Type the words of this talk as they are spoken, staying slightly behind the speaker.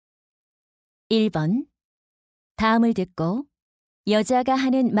1번. 다음을 듣고 여자가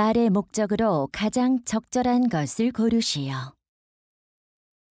하는 말의 목적으로 가장 적절한 것을 고르시오.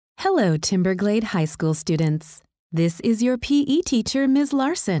 Hello, Timberglade High School students. This is your PE teacher, Ms.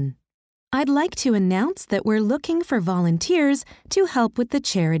 Larson. I'd like to announce that we're looking for volunteers to help with the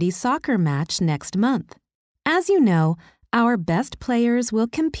charity soccer match next month. As you know, our best players will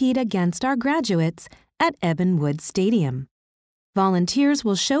compete against our graduates at Ebenwood Stadium. Volunteers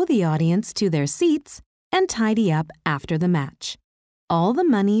will show the audience to their seats and tidy up after the match. All the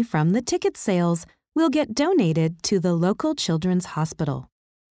money from the ticket sales will get donated to the local children's hospital.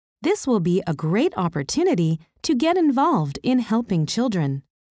 This will be a great opportunity to get involved in helping children.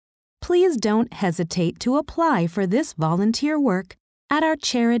 Please don't hesitate to apply for this volunteer work at our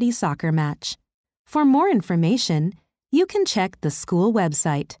charity soccer match. For more information, you can check the school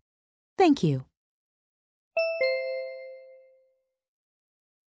website. Thank you.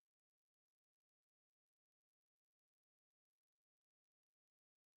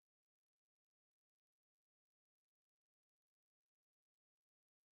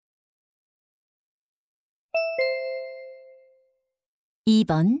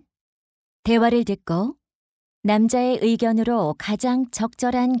 (2번) 대화를 듣고 남자의 의견으로 가장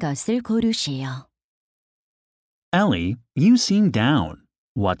적절한 것을 고르시오. Ellie, you seem down.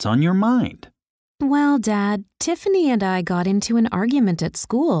 What's on your mind? Well, Dad, Tiffany and I got into an argument at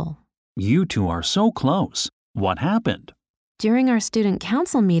school. You two are so close. What happened? During our student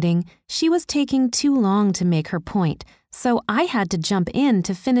council meeting, she was taking too long to make her point, so I had to jump in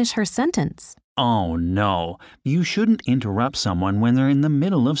to finish her sentence. Oh, no. You shouldn't interrupt someone when they're in the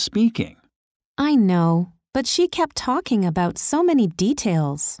middle of speaking. I know, but she kept talking about so many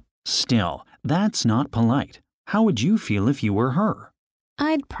details. Still, that's not polite. How would you feel if you were her?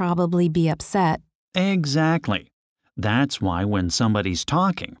 I'd probably be upset. Exactly. That's why when somebody's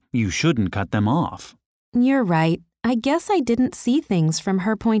talking, you shouldn't cut them off. You're right. I guess I didn't see things from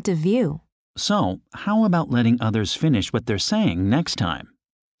her point of view. So, how about letting others finish what they're saying next time?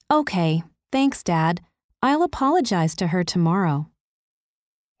 Okay. Thanks, Dad. I'll apologize to her tomorrow.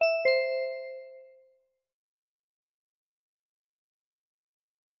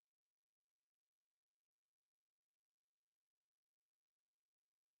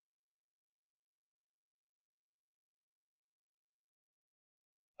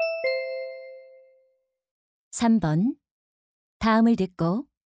 (3번) 다음을 듣고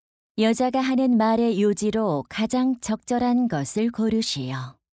여자가 하는 말의 요지로 가장 적절한 것을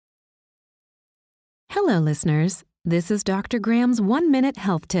고르시오. Hello, listeners. This is Dr. Graham's 1-minute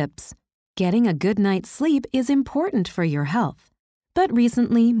health tips. Getting a good night's sleep is important for your health. But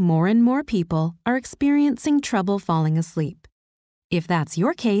recently, more and more people are experiencing trouble falling asleep. If that's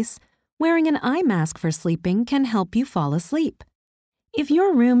your case, wearing an eye mask for sleeping can help you fall asleep. If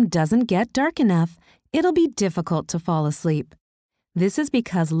your room doesn't get dark enough, it'll be difficult to fall asleep. This is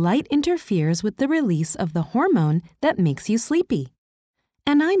because light interferes with the release of the hormone that makes you sleepy.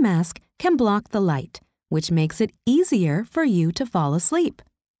 An eye mask can block the light, which makes it easier for you to fall asleep.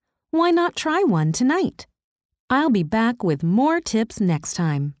 Why not try one tonight? I'll be back with more tips next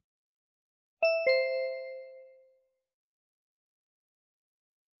time.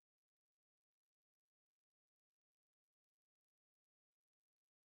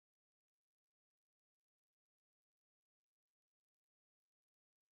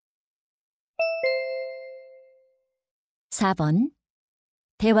 (4번)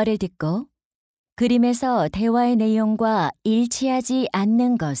 대화를 듣고 그림에서 대화의 내용과 일치하지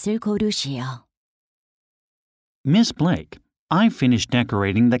않는 것을 고르시오. Miss Blake, I finished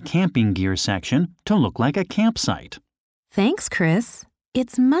decorating the camping gear section to look like a campsite. Thanks, Chris.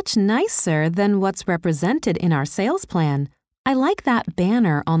 It's much nicer than what's represented in our sales plan. I like that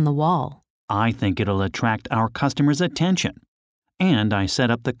banner on the wall. I think it'll attract our customers' attention. And I set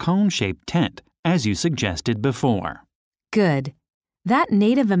up the cone-shaped tent, as you suggested before. Good. That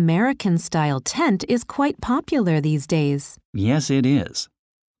Native American-style tent is quite popular these days. Yes, it is.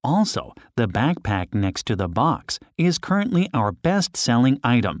 Also, the backpack next to the box is currently our best-selling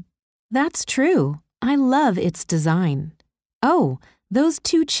item. That's true. I love its design. Oh, those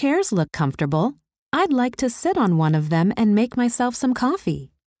 2 chairs look comfortable. I'd like to sit on one of them and make myself some coffee.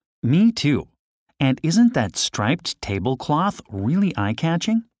 Me too. And isn't that striped tablecloth really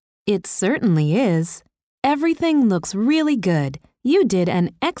eye-catching? It certainly is. Everything looks really good. You did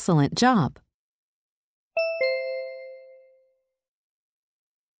an excellent job.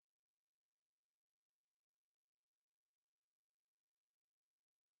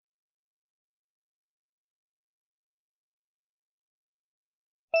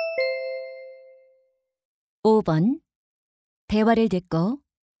 (5번) 대화를 듣고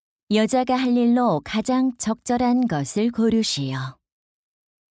여자가 할 일로 가장 적절한 것을 고르시오.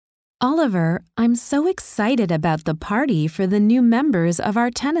 Oliver, I'm so excited about the party for the new members of our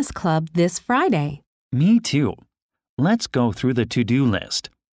tennis club this Friday. Me too. Let's go through the to-do list.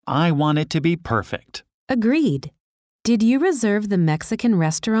 I want it to be perfect. Agreed. Did you reserve the Mexican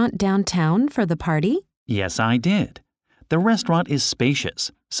restaurant downtown for the party? Yes, I did. The restaurant is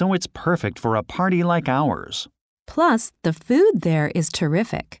spacious, so it's perfect for a party like ours. Plus, the food there is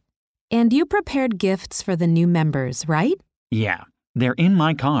terrific. And you prepared gifts for the new members, right? Yeah, they're in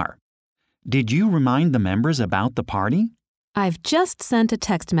my car. Did you remind the members about the party? I've just sent a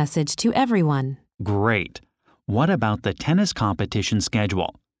text message to everyone. Great. What about the tennis competition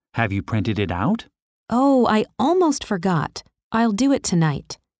schedule? Have you printed it out? Oh, I almost forgot. I'll do it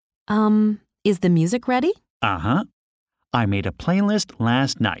tonight. Is the music ready? Uh-huh. I made a playlist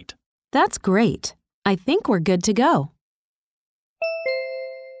last night. That's great. I think we're good to go.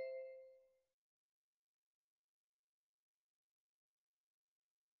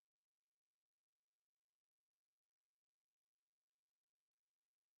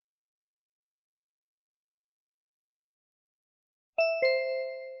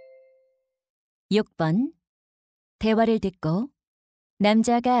 육 번 대화를 듣고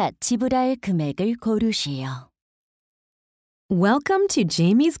남자가 지불할 금액을 고르시오. Welcome to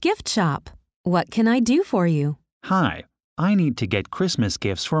Jamie's gift shop. What can I do for you? Hi, I need to get Christmas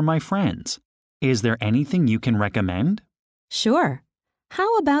gifts for my friends. Is there anything you can recommend? Sure.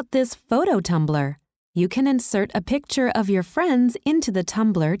 How about this photo tumbler? You can insert a picture of your friends into the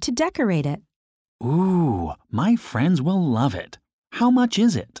tumbler to decorate it. Ooh, my friends will love it. How much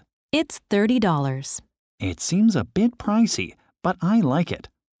is it? It's $30. It seems a bit pricey, but I like it.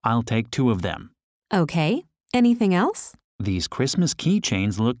 I'll take 2 of them. Okay. Anything else? These Christmas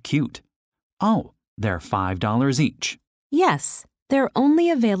keychains look cute. Oh, they're $5 each. Yes. They're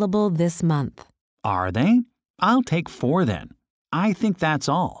only available this month. Are they? I'll take 4 then. I think that's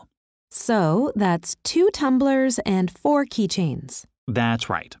all. So that's 2 tumblers and 4 keychains. That's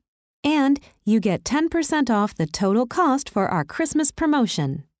right. And you get 10% off the total cost for our Christmas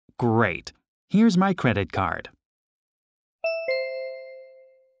promotion. Great. Here's my credit card.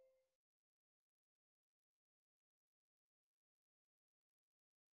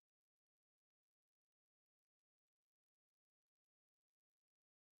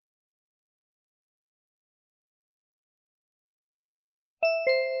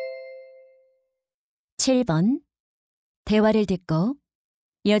 칠 번 대화를 듣고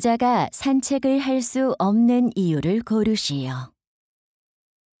여자가 산책을 할 수 없는 이유를 고르시오.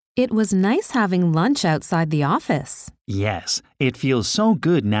 It was nice having lunch outside the office. Yes, it feels so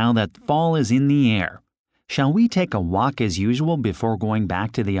good now that fall is in the air. Shall we take a walk as usual before going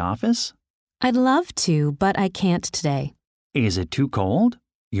back to the office? I'd love to, but I can't today. Is it too cold?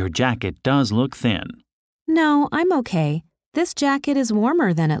 Your jacket does look thin. No, I'm okay. This jacket is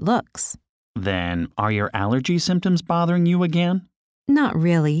warmer than it looks. Then, are your allergy symptoms bothering you again? Not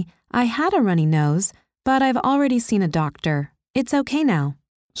really. I had a runny nose, but I've already seen a doctor. It's okay now.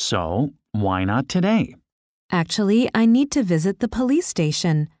 So, why not today? Actually, I need to visit the police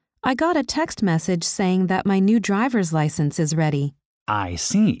station. I got a text message saying that my new driver's license is ready. I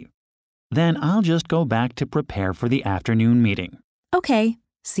see. Then I'll just go back to prepare for the afternoon meeting. Okay.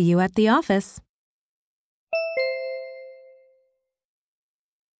 See you at the office.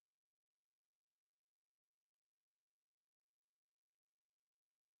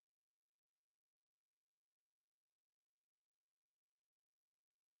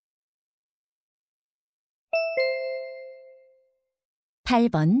 팔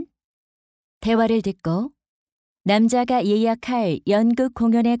번 대화를 듣고 남자가 예약할 연극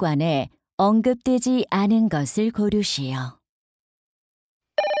공연에 관해 언급되지 않은 것을 고르시오.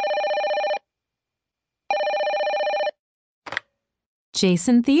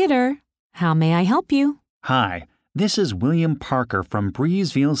 Jason Theater. How may I help you? Hi, this is William Parker from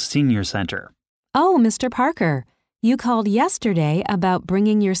Breezeville Senior Center. Oh, Mr. Parker. You called yesterday about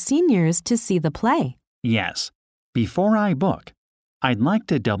bringing your seniors to see the play. Yes. Before I book, I'd like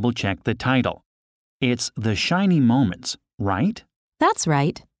to double-check the title. It's The Shiny Moments, right? That's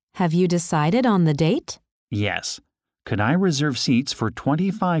right. Have you decided on the date? Yes. Could I reserve seats for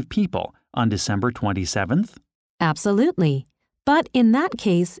 25 people on December 27th? Absolutely. But in that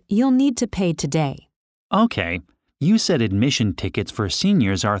case, you'll need to pay today. Okay. You said admission tickets for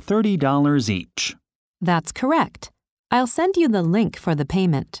seniors are $30 each. That's correct. I'll send you the link for the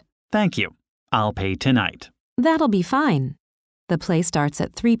payment. Thank you. I'll pay tonight. That'll be fine. The play starts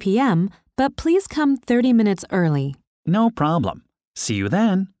at 3 p.m., but please come 30 minutes early. No problem. See you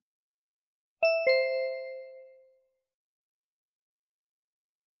then.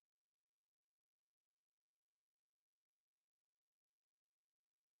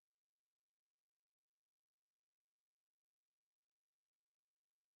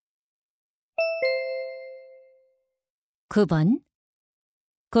 9번.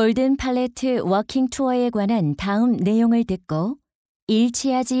 골든 팔레트 워킹 투어에 관한 다음 내용을 듣고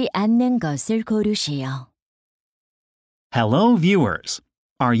일치하지 않는 것을 고르시오. Hello, viewers.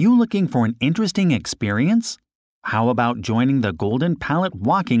 Are you looking for an interesting experience? How about joining the Golden Palette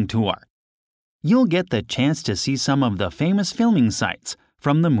Walking Tour? You'll get the chance to see some of the famous filming sites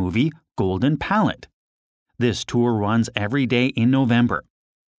from the movie Golden Palette. This tour runs every day in November.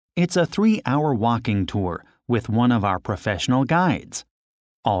 It's a 3-hour walking tour with one of our professional guides.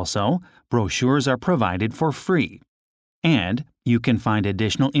 Also, brochures are provided for free. And you can find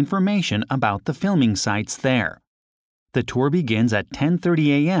additional information about the filming sites there. The tour begins at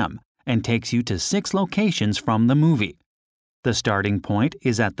 10:30 a.m. and takes you to 6 locations from the movie. The starting point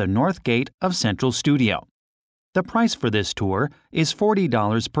is at the North Gate of Central Studio. The price for this tour is $40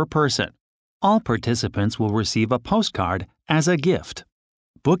 per person. All participants will receive a postcard as a gift.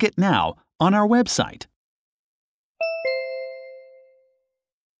 Book it now on our website.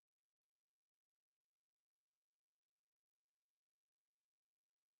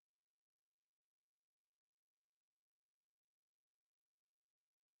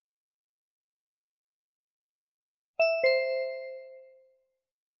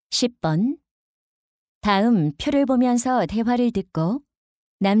 (10번) 다음 표를 보면서 대화를 듣고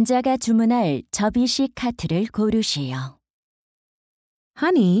남자가 주문할 접이식 카트를 고르시오.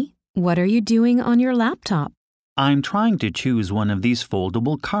 Honey, what are you doing on your laptop? I'm trying to choose one of these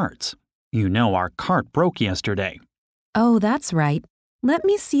foldable carts. You know our cart broke yesterday. Oh, that's right. Let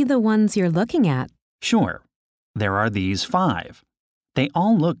me see the ones you're looking at. Sure. There are these 5. They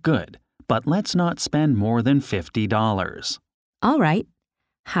all look good, but let's not spend more than $50. All right.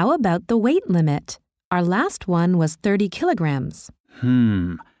 How about the weight limit? Our last one was 30 kilograms.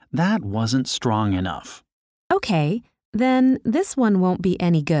 That wasn't strong enough. Okay, then this one won't be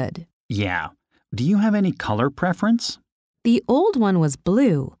any good. Yeah. Do you have any color preference? The old one was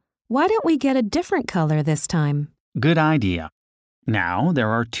blue. Why don't we get a different color this time? Good idea. Now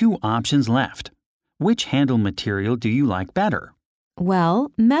there are 2 options left. Which handle material do you like better? Well,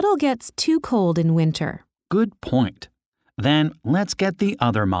 metal gets too cold in winter. Good point. Then let's get the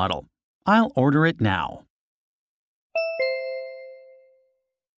other model. I'll order it now.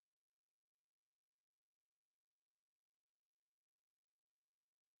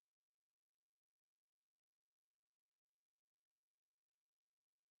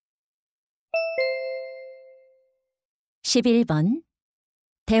 (11번)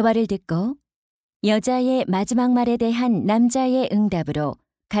 대화를 듣고 여자의 마지막 말에 대한 남자의 응답으로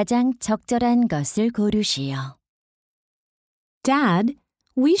가장 적절한 것을 고르시오. Dad,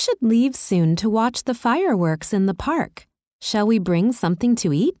 we should leave soon to watch the fireworks in the park. Shall we bring something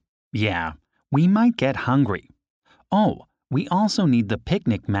to eat? Yeah, we might get hungry. Oh, we also need the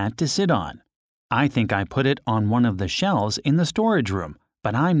picnic mat to sit on. I think I put it on one of the shelves in the storage room,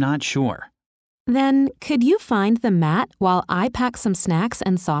 but I'm not sure. Then, could you find the mat while I pack some snacks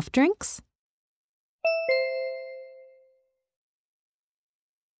and soft drinks?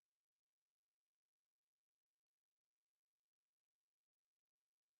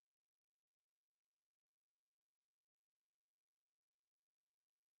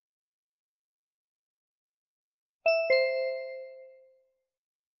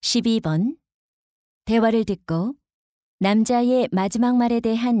 (12번) 대화를 듣고 남자의 마지막 말에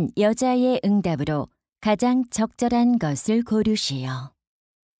대한 여자의 응답으로 가장 적절한 것을 고르시오.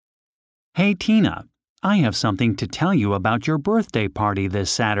 Hey, Tina, I have something to tell you about your birthday party this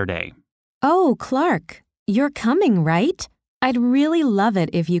Saturday. Oh, Clark, you're coming, right? I'd really love it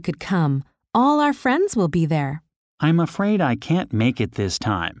if you could come. All our friends will be there. I'm afraid I can't make it this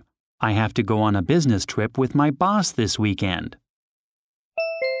time. I have to go on a business trip with my boss this weekend.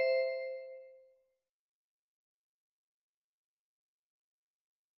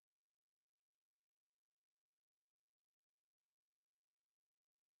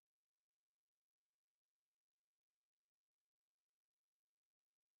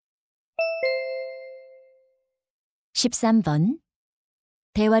 (13번)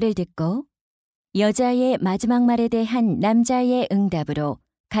 대화를 듣고 여자의 마지막 말에 대한 남자의 응답으로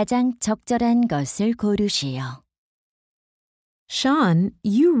가장 적절한 것을 고르시오. Sean,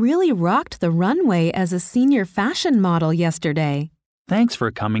 you really rocked the runway as a senior fashion model yesterday. Thanks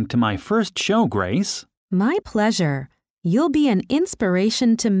for coming to my first show, Grace. My pleasure. You'll be an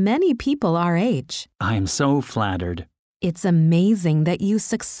inspiration to many people our age. I'm so flattered. It's amazing that you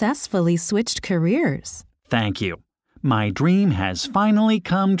successfully switched careers. Thank you. My dream has finally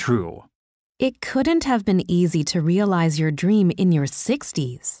come true. It couldn't have been easy to realize your dream in your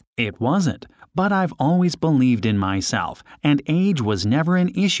 60s. It wasn't, but I've always believed in myself, and age was never an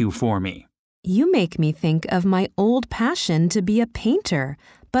issue for me. You make me think of my old passion to be a painter,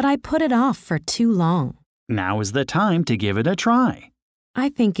 but I put it off for too long. Now is the time to give it a try. I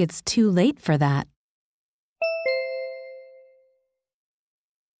think it's too late for that.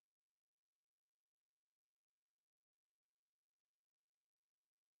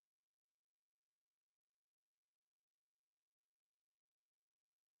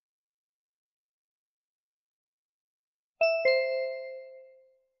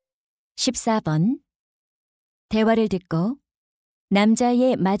 (14번) 대화를 듣고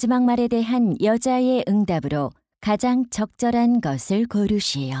남자의 마지막 말에 대한 여자의 응답으로 가장 적절한 것을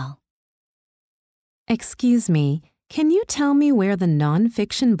고르시오. Excuse me, can you tell me where the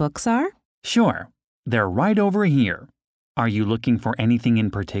non-fiction books are? Sure, they're right over here. Are you looking for anything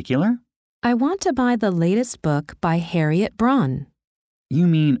in particular? I want to buy the latest book by Harriet Braun. You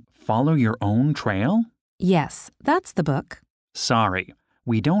mean Follow Your Own Trail? Yes, that's the book. Sorry,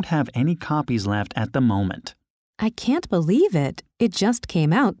 we don't have any copies left at the moment. I can't believe it. It just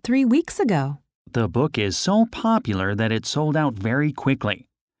came out 3 weeks ago. The book is so popular that it sold out very quickly.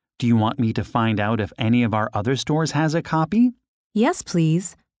 Do you want me to find out if any of our other stores has a copy? Yes,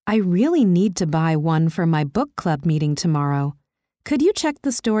 please. I really need to buy one for my book club meeting tomorrow. Could you check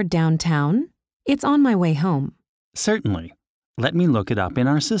the store downtown? It's on my way home. Certainly. Let me look it up in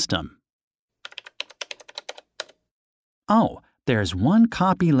our system. Oh, there's one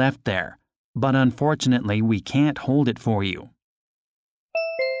copy left there, but unfortunately we can't hold it for you.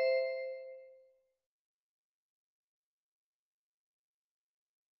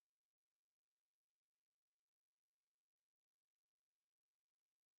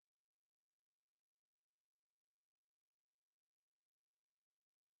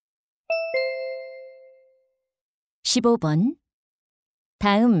 (15번)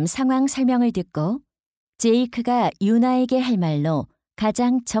 다음 상황 설명을 듣고 제이크가 유나에게 할 말로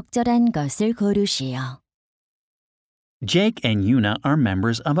가장 적절한 것을 고르시오. Jake and Yuna are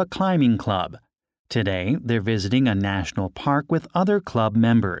members of a climbing club. Today, they're visiting a national park with other club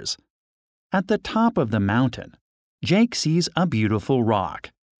members. At the top of the mountain, Jake sees a beautiful rock.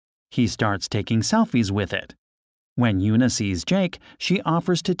 He starts taking selfies with it. When Yuna sees Jake, she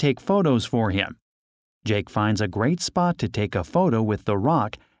offers to take photos for him. Jake finds a great spot to take a photo with the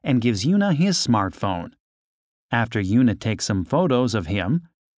rock and gives Yuna his smartphone. After Yuna takes some photos of him,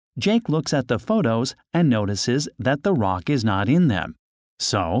 Jake looks at the photos and notices that the rock is not in them.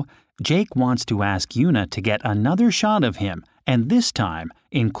 So, Jake wants to ask Yuna to get another shot of him and this time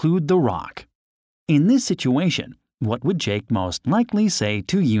include the rock. In this situation, what would Jake most likely say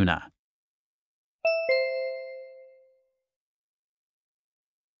to Yuna?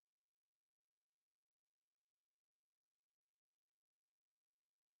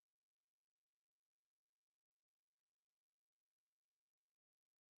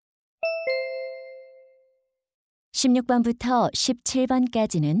 (16번부터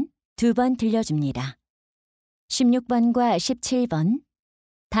 17번까지는 2번 들려줍니다. 16번과 17번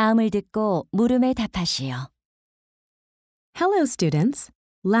다음을 듣고 물음에 답하시오. Hello, students.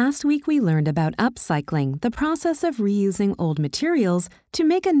 Last week we learned about upcycling, the process of reusing old materials to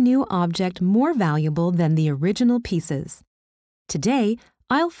make a new object more valuable than the original pieces. Today,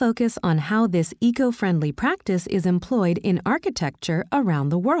 I'll focus on how this eco-friendly practice is employed in architecture around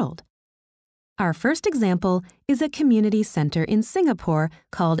the world. Our first example is a community center in Singapore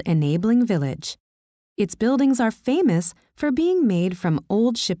called Enabling Village. Its buildings are famous for being made from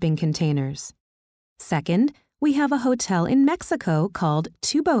old shipping containers. Second, we have a hotel in Mexico called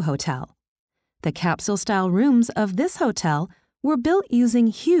Tubo Hotel. The capsule-style rooms of this hotel were built using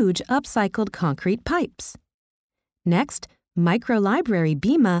huge upcycled concrete pipes. Next, Microlibrary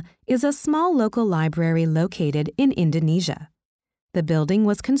Bima is a small local library located in Indonesia. The building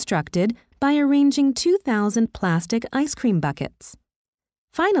was constructed by arranging 2,000 plastic ice cream buckets.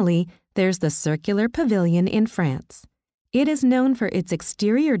 Finally, there's the Circular Pavilion in France. It is known for its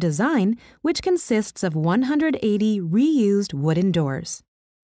exterior design, which consists of 180 reused wooden doors.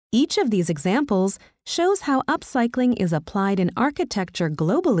 Each of these examples shows how upcycling is applied in architecture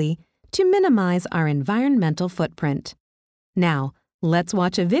globally to minimize our environmental footprint. Now, let's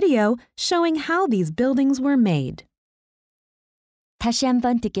watch a video showing how these buildings were made. 다시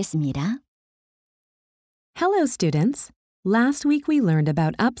한번 듣겠습니다. Hello, students. Last week we learned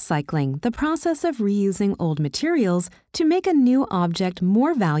about upcycling, the process of reusing old materials to make a new object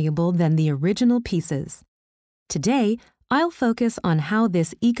more valuable than the original pieces. Today, I'll focus on how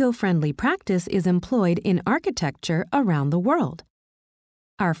this eco-friendly practice is employed in architecture around the world.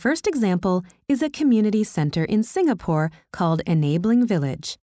 Our first example is a community center in Singapore called Enabling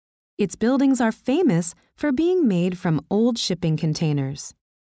Village. Its buildings are famous for being made from old shipping containers.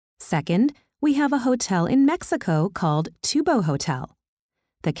 Second, we have a hotel in Mexico called Tubo Hotel.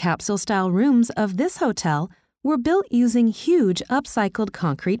 The capsule-style rooms of this hotel were built using huge upcycled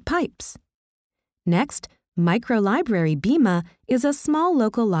concrete pipes. Next, Microlibrary Bima is a small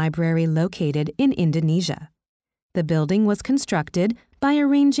local library located in Indonesia. The building was constructed by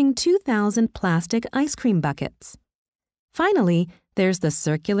arranging 2,000 plastic ice cream buckets. Finally, there's the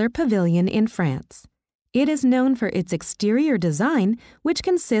Circular Pavilion in France. It is known for its exterior design, which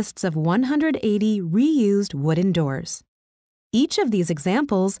consists of 180 reused wooden doors. Each of these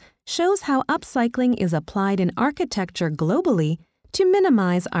examples shows how upcycling is applied in architecture globally to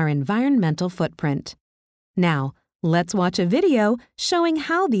minimize our environmental footprint. Now, let's watch a video showing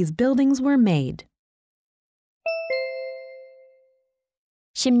how these buildings were made.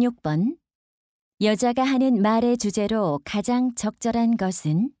 16번. 여자가 하는 말의 주제로 가장 적절한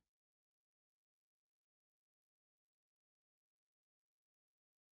것은?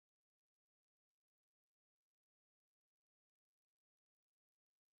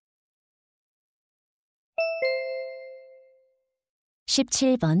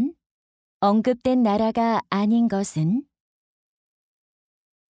 17번. 언급된 나라가 아닌 것은?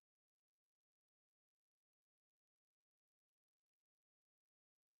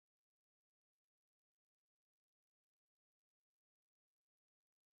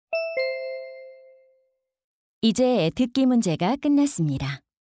 '이제 듣기 문제가 끝났습니다.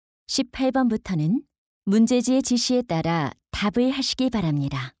 18번부터는 문제지의 지시에 따라 답을 하시기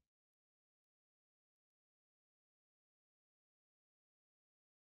바랍니다.